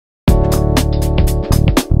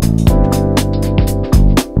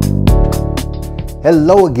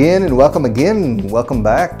Hello again and welcome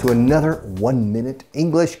back to another 1 minute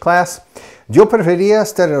English class. Yo prefería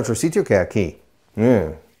estar en otro sitio que aquí.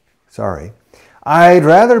 Sorry. I'd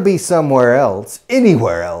rather be somewhere else,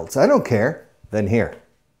 anywhere else, I don't care, than here.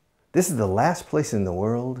 This is the last place in the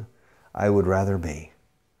world I would rather be.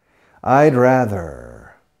 I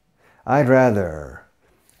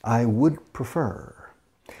would prefer.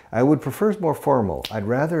 I would prefer is more formal. I'd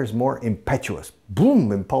rather is more impetuous.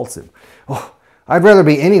 Boom, impulsive. Oh, I'd rather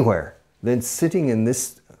be anywhere than sitting in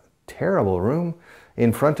this terrible room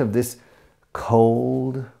in front of this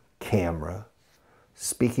cold camera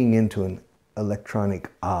speaking into an electronic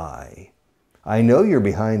eye. I know you're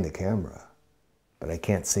behind the camera, but I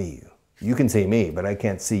can't see you. You can see me, but I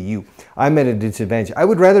can't see you. I'm at a disadvantage. I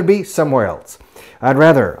would rather be somewhere else. I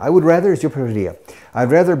would rather is yo preferiría.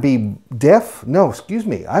 I'd rather be deaf. No, excuse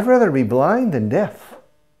me. I'd rather be blind than deaf.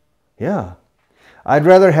 Yeah. I'd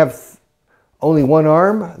rather have only one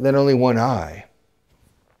arm than only one eye.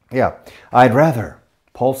 Yeah. I'd rather.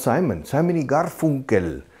 Paul Simon. Simon y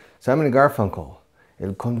Garfunkel.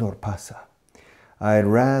 El Condor pasa. I'd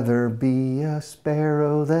rather be a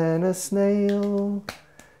sparrow than a snail.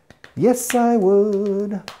 Yes, I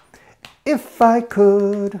would. If I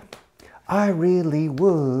could, I really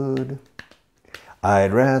would.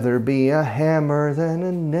 I'd rather be a hammer than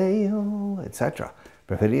a nail, etc.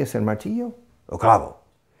 ¿Preferías el martillo o clavo?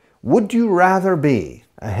 Would you rather be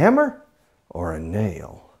a hammer or a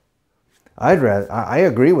nail? I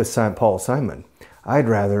agree with Paul Simon. I'd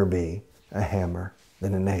rather be a hammer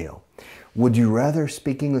than a nail. Would you rather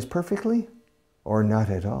speak English perfectly or not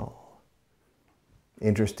at all?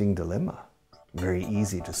 Interesting dilemma. Very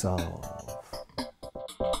easy to solve.